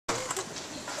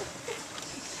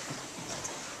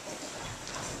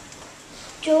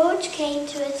George came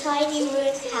to a tiny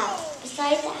ruined house.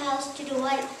 Beside the house stood a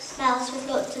white mouse with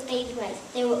lots of baby mice.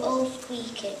 They were all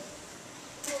squeaking.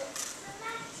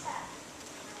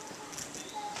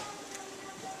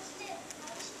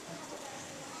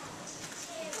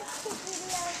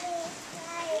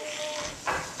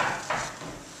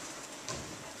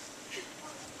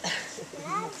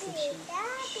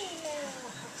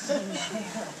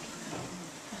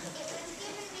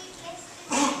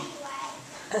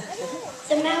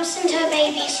 The mouse and her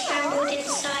baby scrambled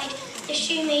inside. The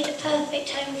shoe made a perfect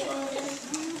home for them.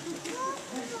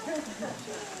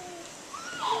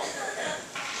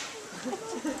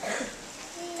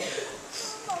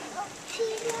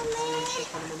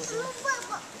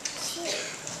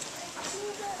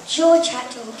 George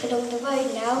had to hop along the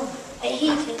road now, but he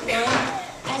didn't mind.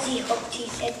 As he hopped, he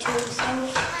said to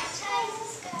himself,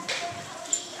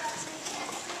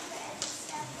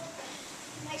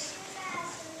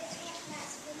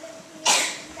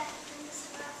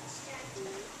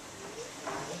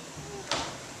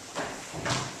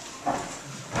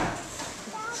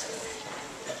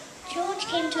 George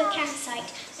came to a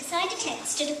campsite. Beside a tent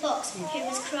stood a fox who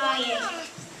was crying.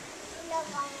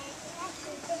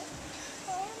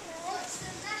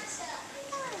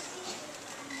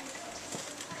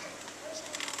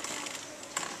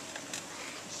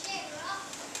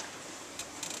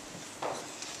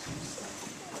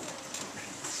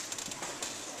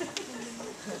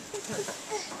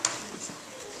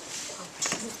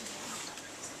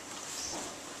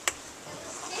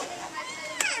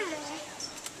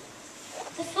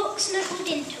 The fox snuggled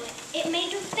into it. It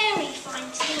made a very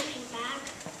fine sleeping bag.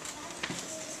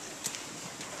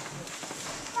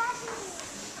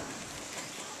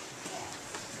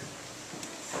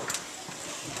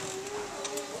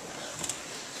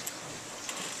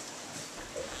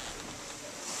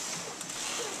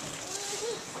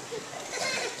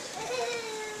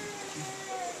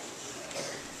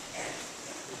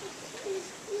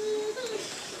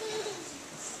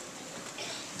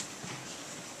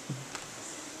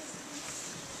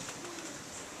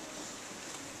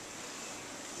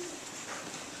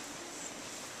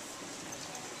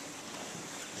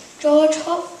 George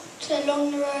hopped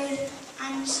along the road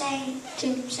and sang to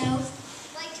himself,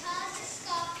 "My car's a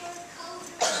scarf for a cold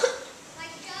road. My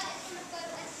shirt is on a boat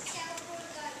as a sail for a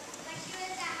goat. My shoe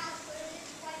is a house for a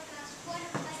little white mouse. One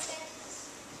of my bed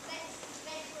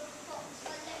for a fox.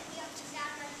 So let me up and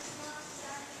down like the smartest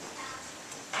man in town."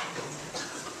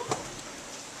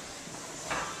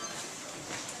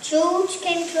 George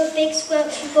came to a big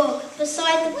squelchy bog.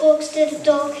 Beside the bog stood a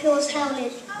dog who was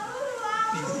howling.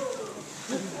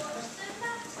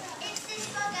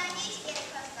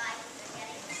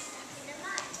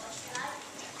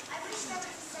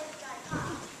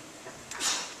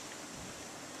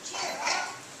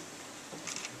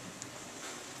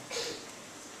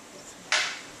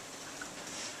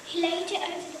 He laid it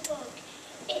over the bog.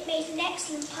 It made an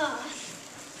excellent path.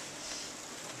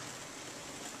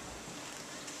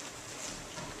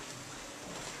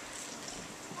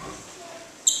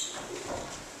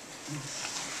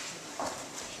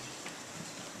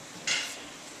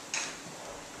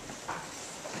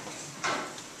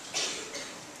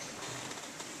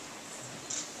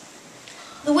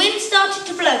 The wind started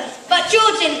to blow, but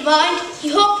George didn't mind. He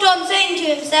hopped on, saying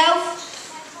to himself,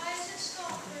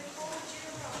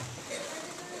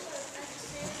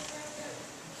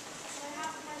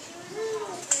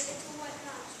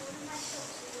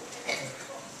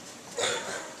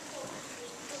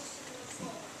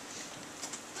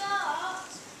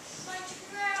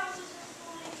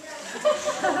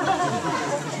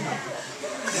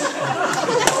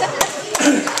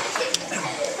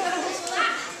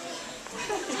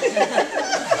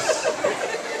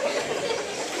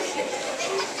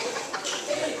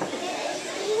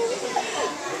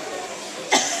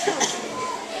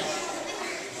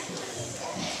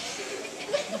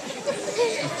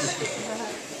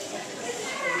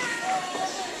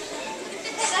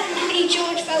 Suddenly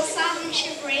George felt sad and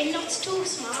shivery and not at all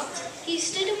smart. He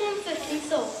stood on one foot and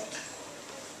thought.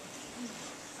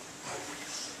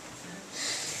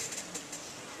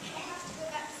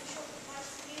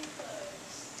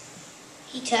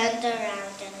 He turned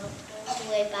around and walked all the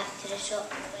way back to the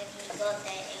shop, and when he got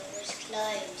there it was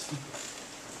closed.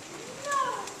 No!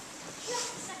 Just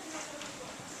a second.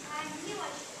 I knew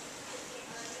I should have put it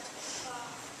earlier.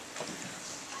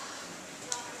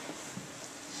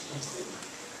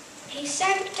 He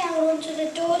sank down onto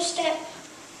the doorstep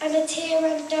and a tear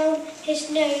ran down his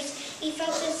nose. He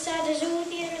felt as sad as all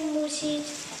the animals he'd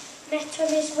met on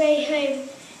his way home.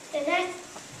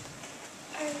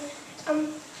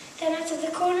 Then out of the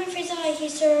corner corner of his eye he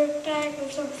saw a bag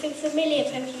with something familiar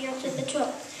poking out at the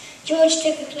top. George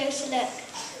took a closer look.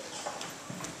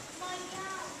 My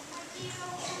dear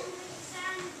old Henry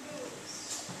sandals.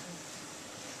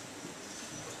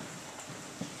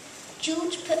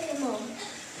 George put them on.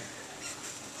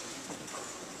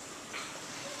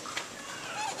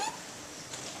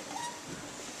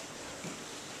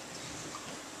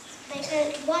 They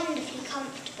felt wonderfully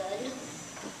comfortable.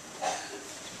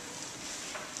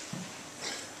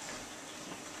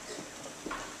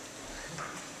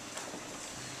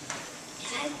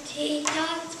 And he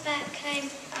danced back home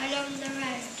along the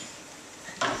road.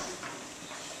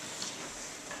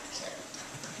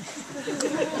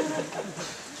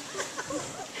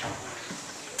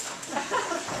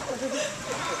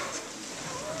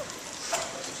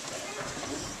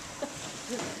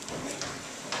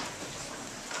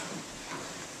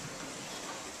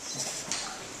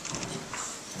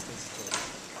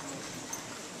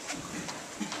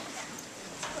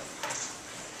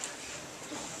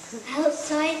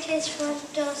 Outside his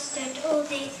front door stood all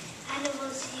the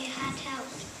animals he had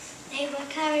helped. They were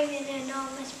carrying an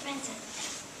enormous present.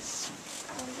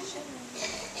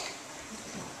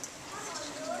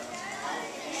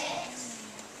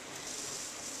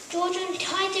 George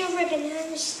untied the ribbon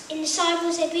and inside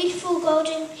was a beautiful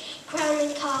golden crown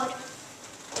and card.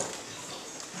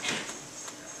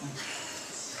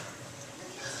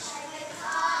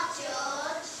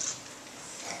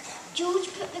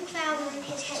 George put the crown on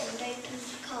his head and opened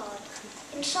the card.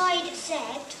 Inside it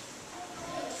said,